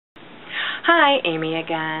Hi, Amy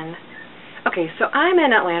again. Okay, so I'm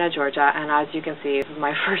in Atlanta, Georgia, and as you can see, this is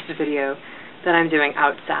my first video that I'm doing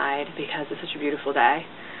outside because it's such a beautiful day,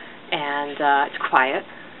 and it's quiet.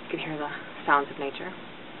 You can hear the sounds of nature.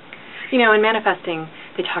 You know, in manifesting,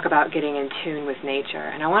 they talk about getting in tune with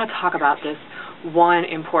nature, and I want to talk about this one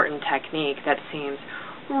important technique that seems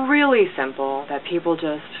really simple, that people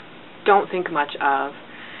just don't think much of.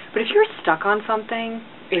 But if you're stuck on something,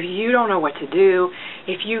 if you don't know what to do,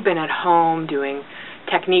 if you've been at home doing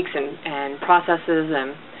techniques and processes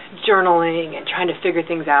and journaling and trying to figure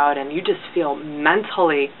things out and you just feel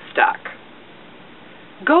mentally stuck,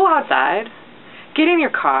 go outside, get in your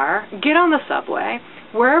car, get on the subway,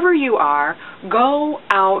 wherever you are, go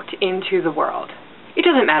out into the world. It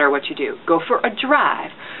doesn't matter what you do. Go for a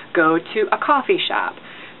drive, go to a coffee shop,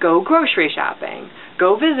 go grocery shopping,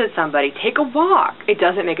 go visit somebody, take a walk. It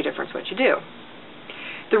doesn't make a difference what you do.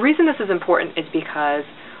 The reason this is important is because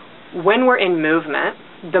when we're in movement,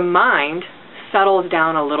 the mind settles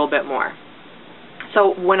down a little bit more.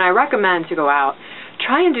 So when I recommend to go out,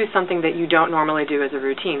 try and do something that you don't normally do as a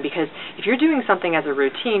routine, because if you're doing something as a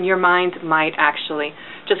routine, your mind might actually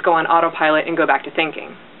just go on autopilot and go back to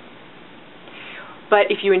thinking. But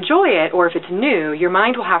if you enjoy it, or if it's new, your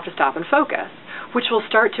mind will have to stop and focus, which will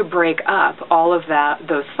start to break up all of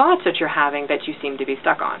those thoughts that you're having that you seem to be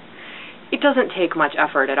stuck on. It doesn't take much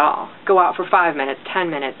effort at all. Go out for 5 minutes, 10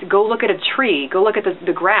 minutes. Go look at a tree. Go look at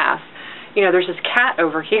the grass. You know, there's this cat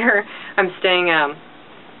over here. I'm staying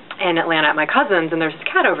in Atlanta at my cousin's, and there's this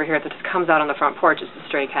cat over here that just comes out on the front porch. It's a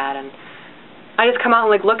stray cat, and I just come out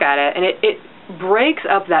and look at it, and it breaks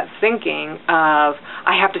up that thinking of,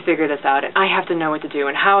 I have to figure this out, and I have to know what to do,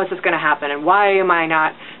 and how is this going to happen, and why am I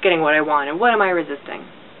not getting what I want, and what am I resisting?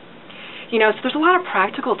 You know, so there's a lot of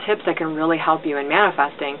practical tips that can really help you in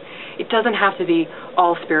manifesting. It doesn't have to be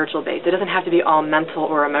all spiritual based. It doesn't have to be all mental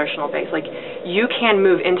or emotional based. Like, you can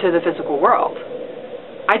move into the physical world.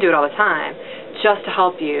 I do it all the time, just to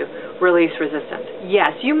help you release resistance.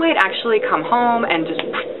 Yes, you might actually come home and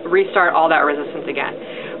just restart all that resistance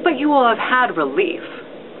again, but you will have had relief,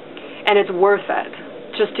 and it's worth it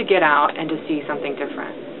just to get out and to see something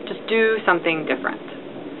different. Just do something different.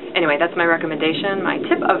 Anyway, that's my recommendation, my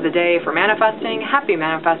tip of the day for manifesting. Happy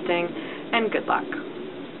manifesting, and good luck.